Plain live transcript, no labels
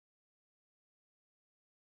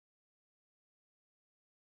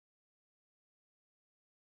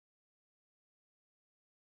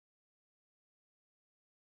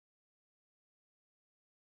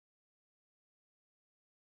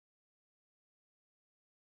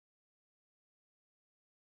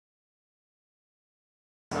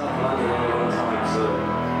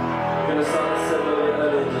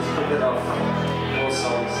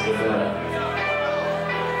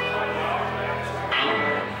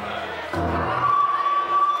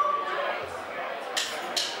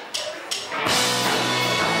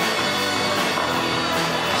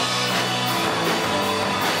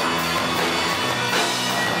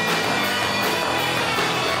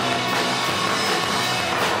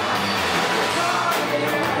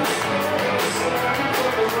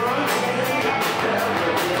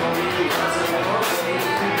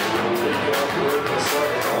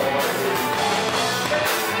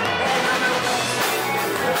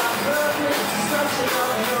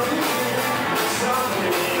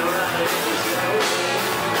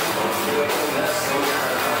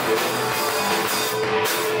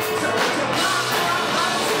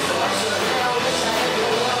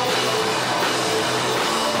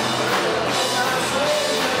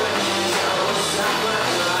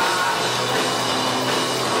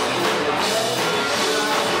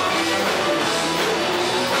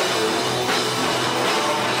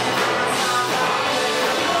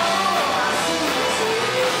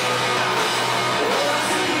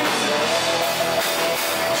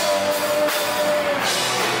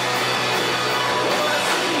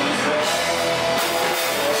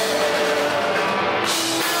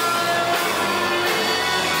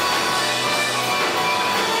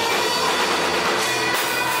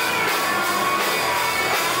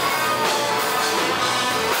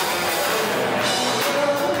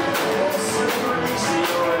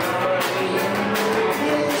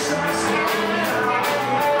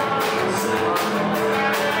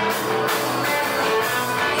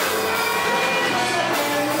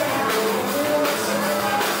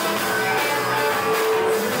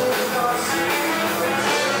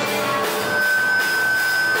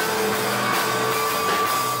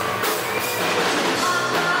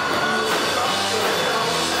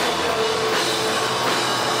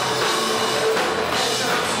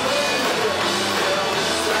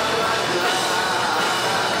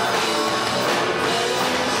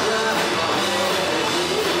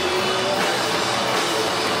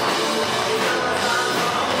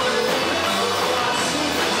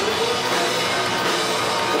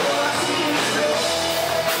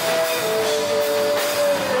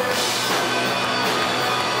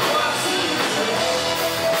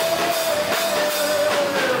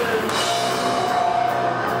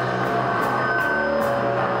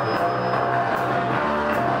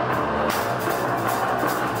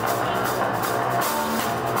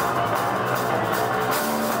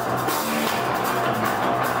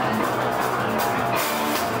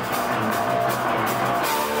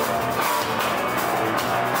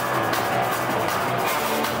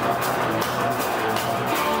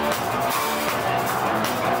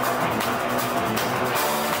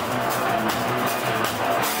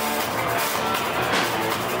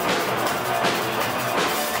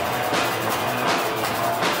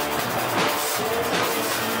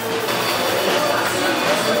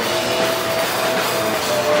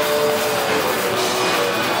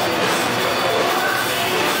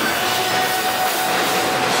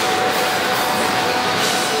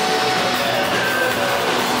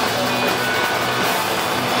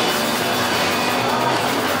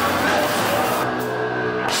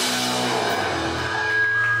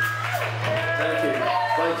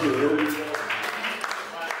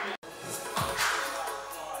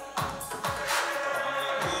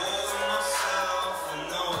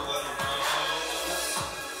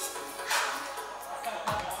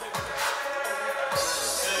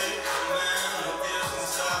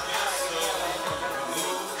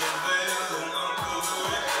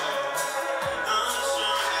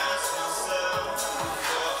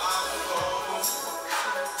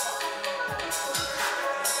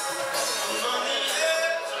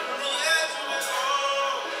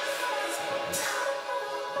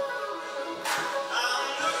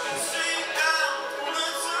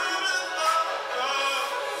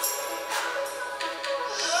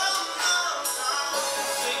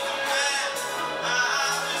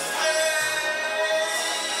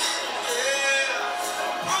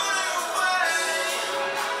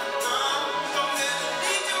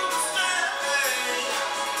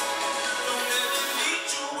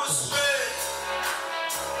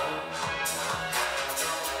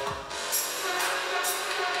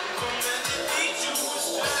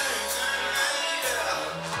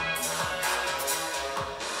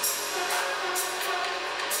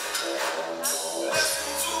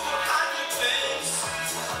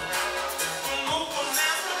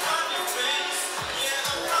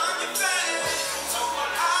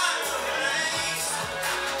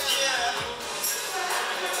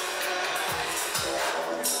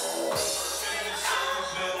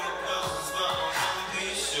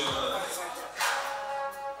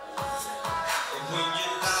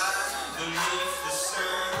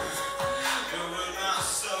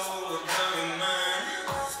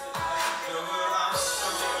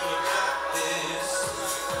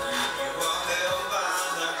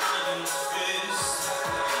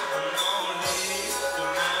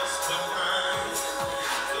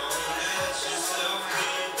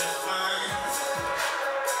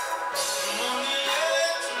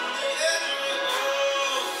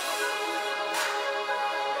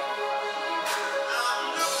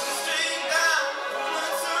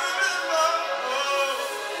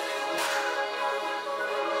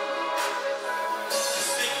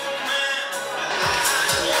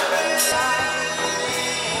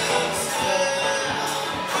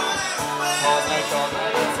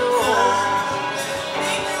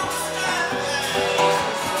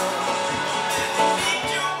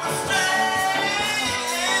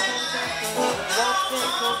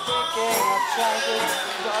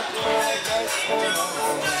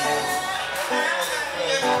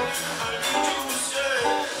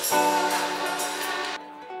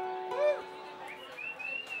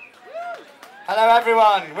Hello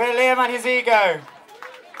everyone, we're Liam and his ego.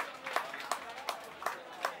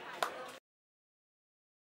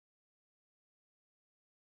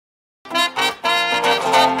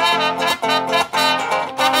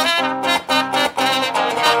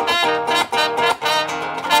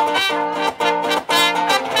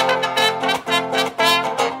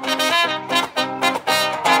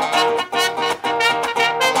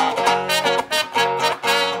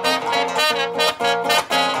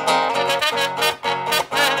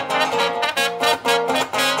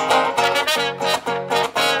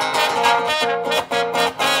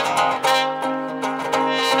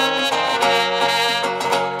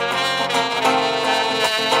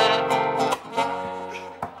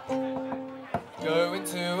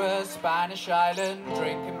 Island,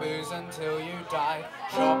 drinking booze until you die,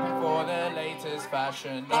 shopping for the latest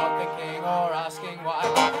fashion, not thinking or asking why.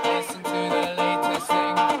 Listen to the latest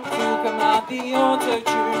thing to come out the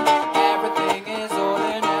auto-tune. Everything is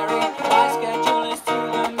ordinary, my schedule is to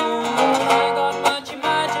the moon. I ain't got much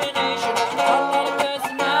imagination, got a lot of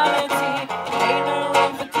personality, ain't no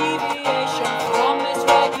room for deviation from this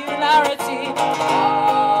regularity.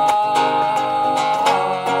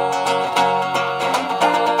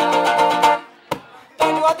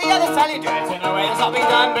 You do it in a way that's not been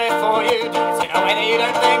done before. You do it in a way that you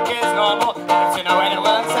don't think is normal. Do it in a way that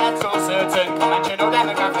won't settle certain conventional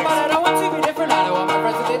demographics. But I don't want to be different. I don't want my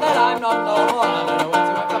friends to think that I'm not normal. I don't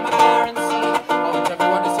want to have my parents see. I want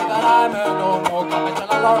everyone to see that I'm a normal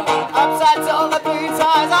conventional. Upset all the blue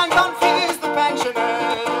ties and confuse the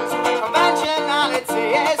pensioners.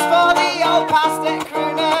 Conventionality is for the old plastic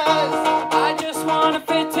crooners. I just want to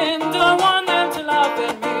fit in, don't want them to laugh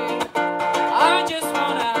at me. I just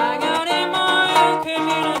want to hang out in my own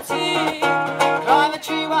community. Climb a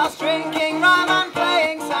tree whilst drinking rum and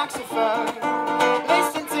playing saxophone.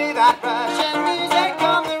 Listen to that Russian music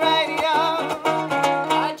on the radio.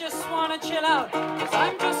 I just want to chill out, cause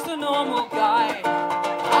I'm just a normal guy.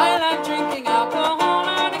 I like drinking alcohol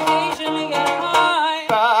and occasionally get high.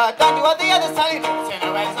 But don't do what the others tell you. Do it in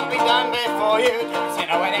a way that's not been done before. You do it in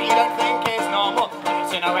a way that you don't think is normal. Do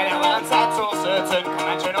it in a way that will unsettle certain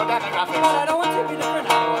conventional demographics. But I don't want to be different.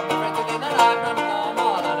 I don't want my friends to think that I'm not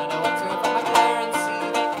normal. I don't know what to if my parents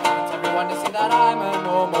see. I want everyone to see that I'm a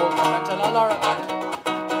normal conventional oracle.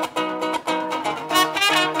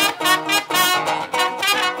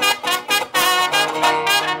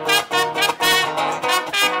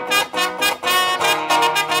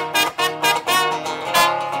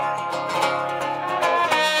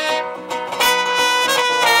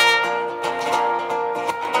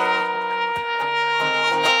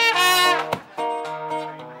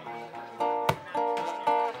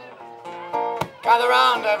 Gather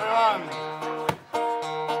round, everyone.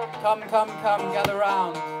 Come, come, come, gather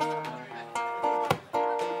round.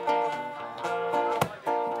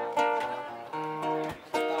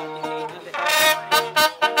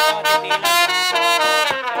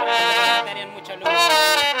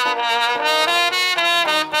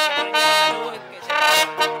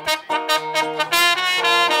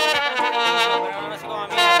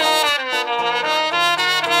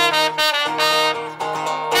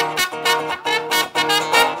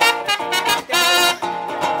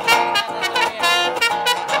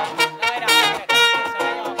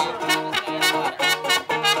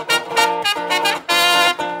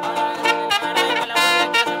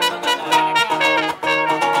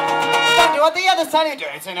 Tell you do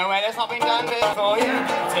it in a way that's not been done before. You do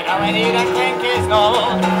it in a way that you don't think is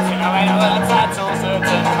normal. Do it in a way that will unsettle certain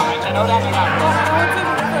conventional demographics.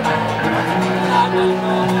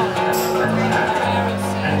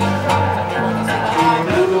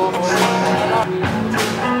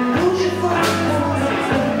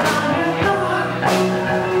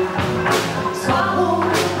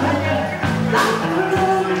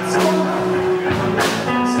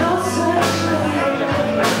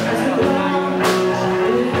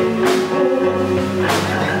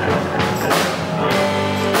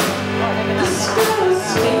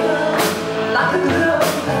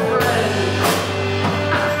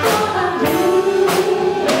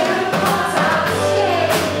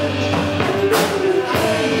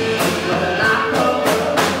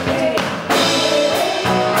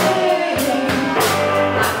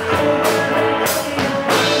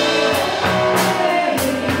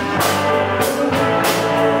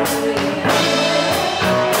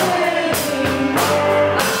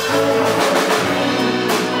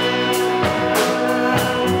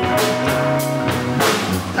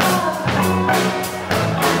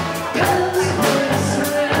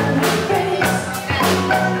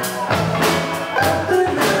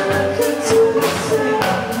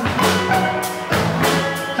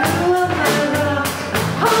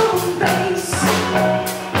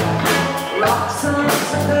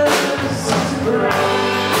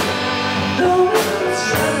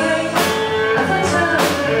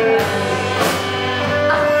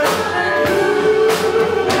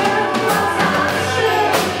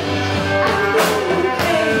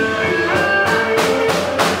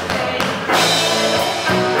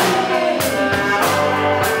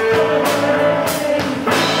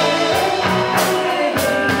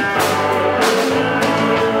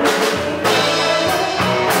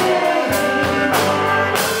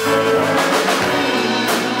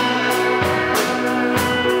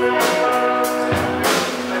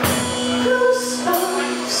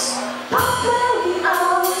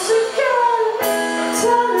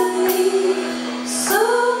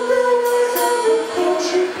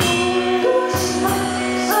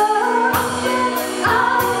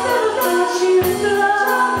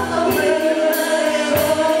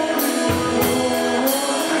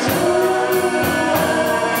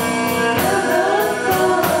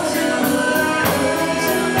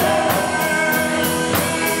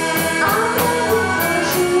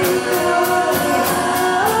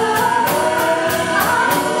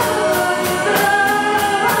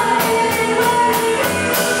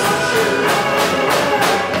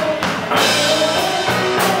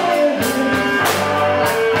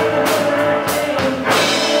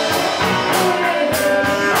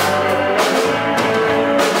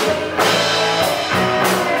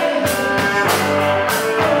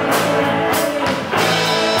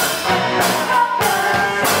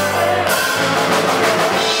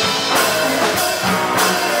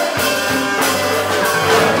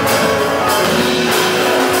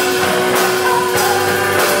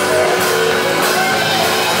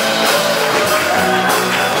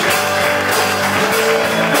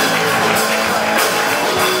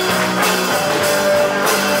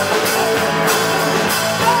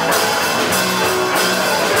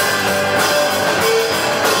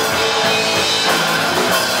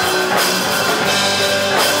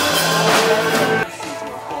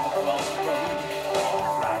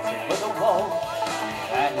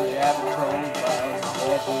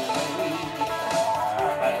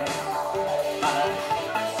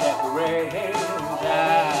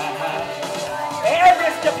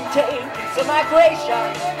 step you take is a migration.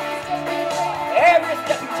 Every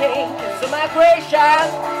step you take is a migration.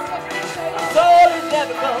 Soul is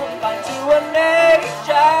never confined to a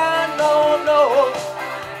nation. No, no,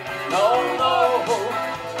 no, no.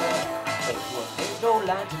 There's no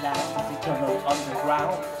line to line, it's eternal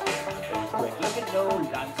underground. Earthquake, look at no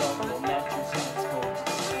lines on no mattress in its cold.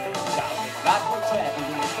 God will travel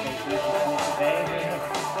in space with the baby.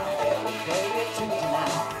 They'll pay it to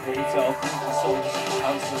tonight. It's all things the souls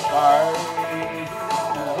of society.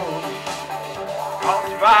 On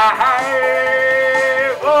survive.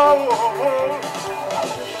 Oh. I'll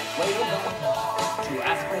just wait a moment to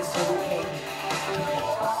ask for so okay.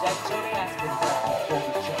 Sexually asking for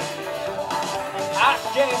the change. I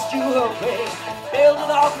suggest you hurry, build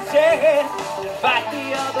an architect, fight the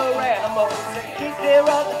other animals and keep their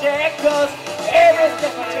other deck, cause every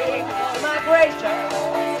step you take is a migration.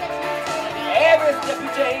 Every step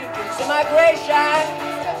you take is a migration.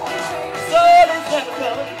 Soul is never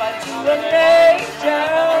coming back to a nation.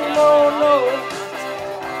 No, no,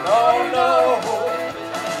 no, no.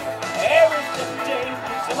 Every step you take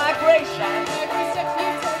is a migration.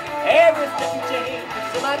 Every step you take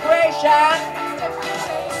is a migration.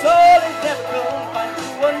 Soul is never confined to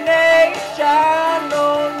a nation. No,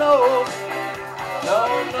 no, no,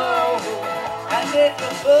 no. And if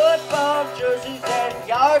the football jerseys and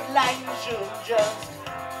yard lines should just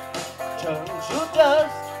turn to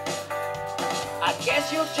dust, I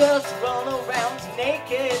guess you'll just run around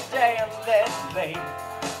naked and then play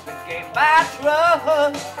the game I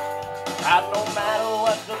trust. And no matter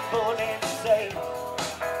what the bullies say,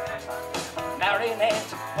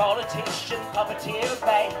 marionette, politician, puppeteer,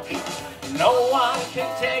 bank, no one can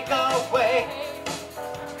take away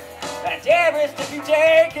that every step you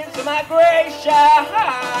take is a migration.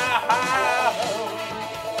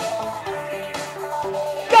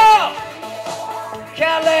 Go!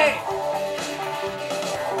 Kelly!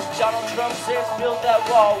 Donald Trump says build that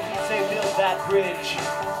wall, we say build that bridge.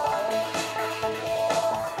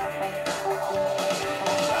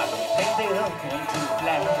 I don't think they're going to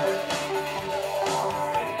fly.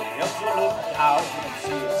 Look out and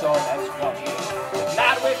see it's all that's wrong.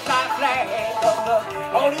 Tonight we fly flag of the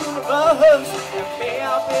whole universe. And may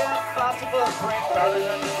I be possible break rather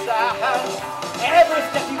than the size. Every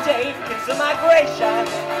step you take is a migration.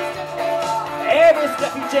 Every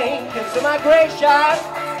step you take is a migration.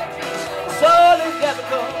 The soul is never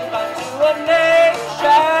confined to a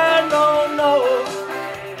nation. No, no,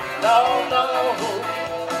 no, no.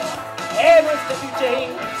 Every step you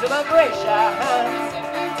take is a migration.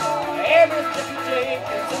 Every step you take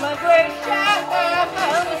is a migration.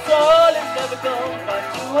 The soul is never confined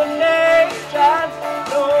to a nation.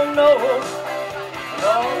 No, no,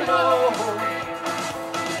 no, no.